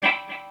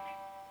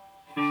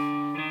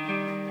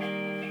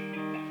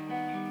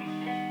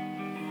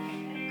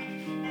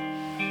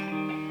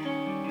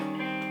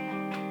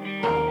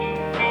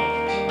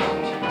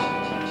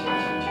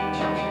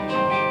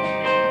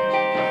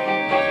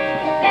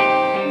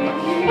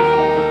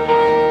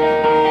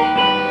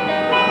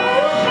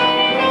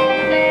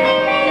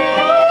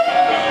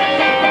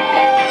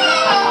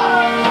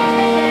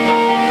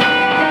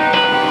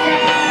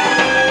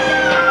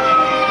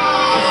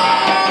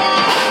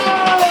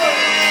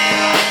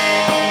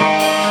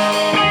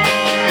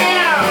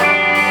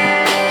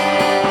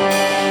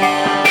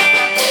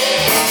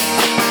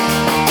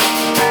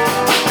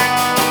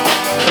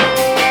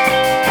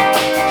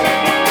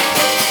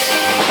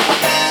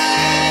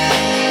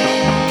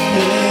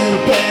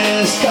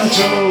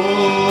estalló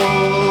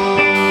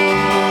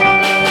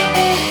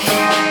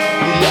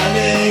y la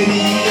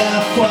alegría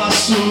fue a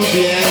su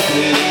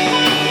vientre.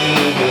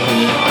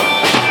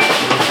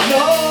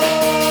 No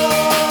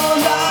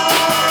la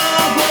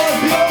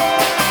volvió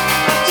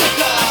a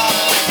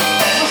tocar,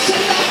 no se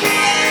la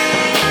vi,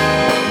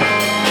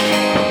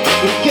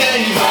 que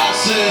iba a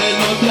ser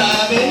otra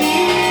vez.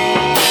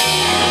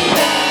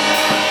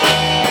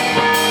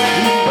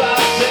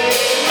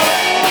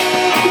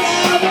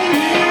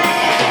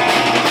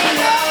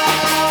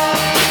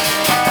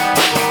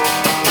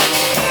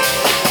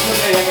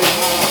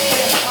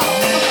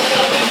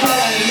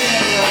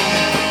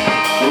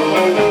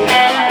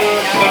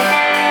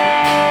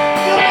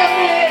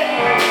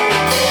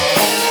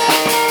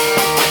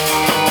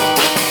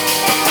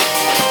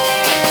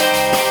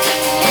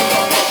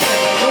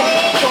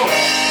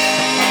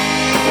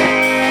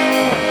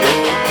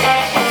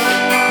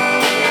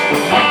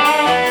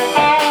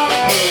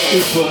 Y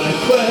por ahí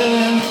fue,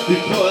 y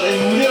por ahí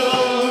murió,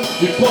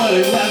 y por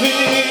ahí la vi,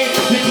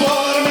 y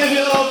por me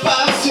vio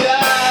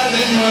pasear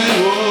de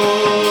nuevo,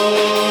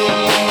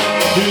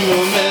 y no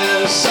me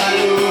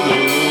saludó.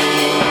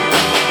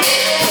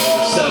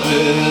 Esta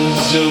vez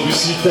yo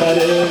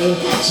visitaré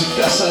su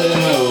casa de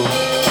nuevo,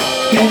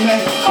 y me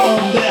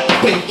pondré a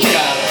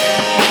penquear,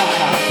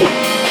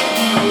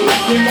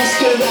 y más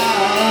que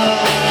dar,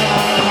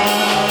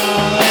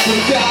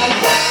 porque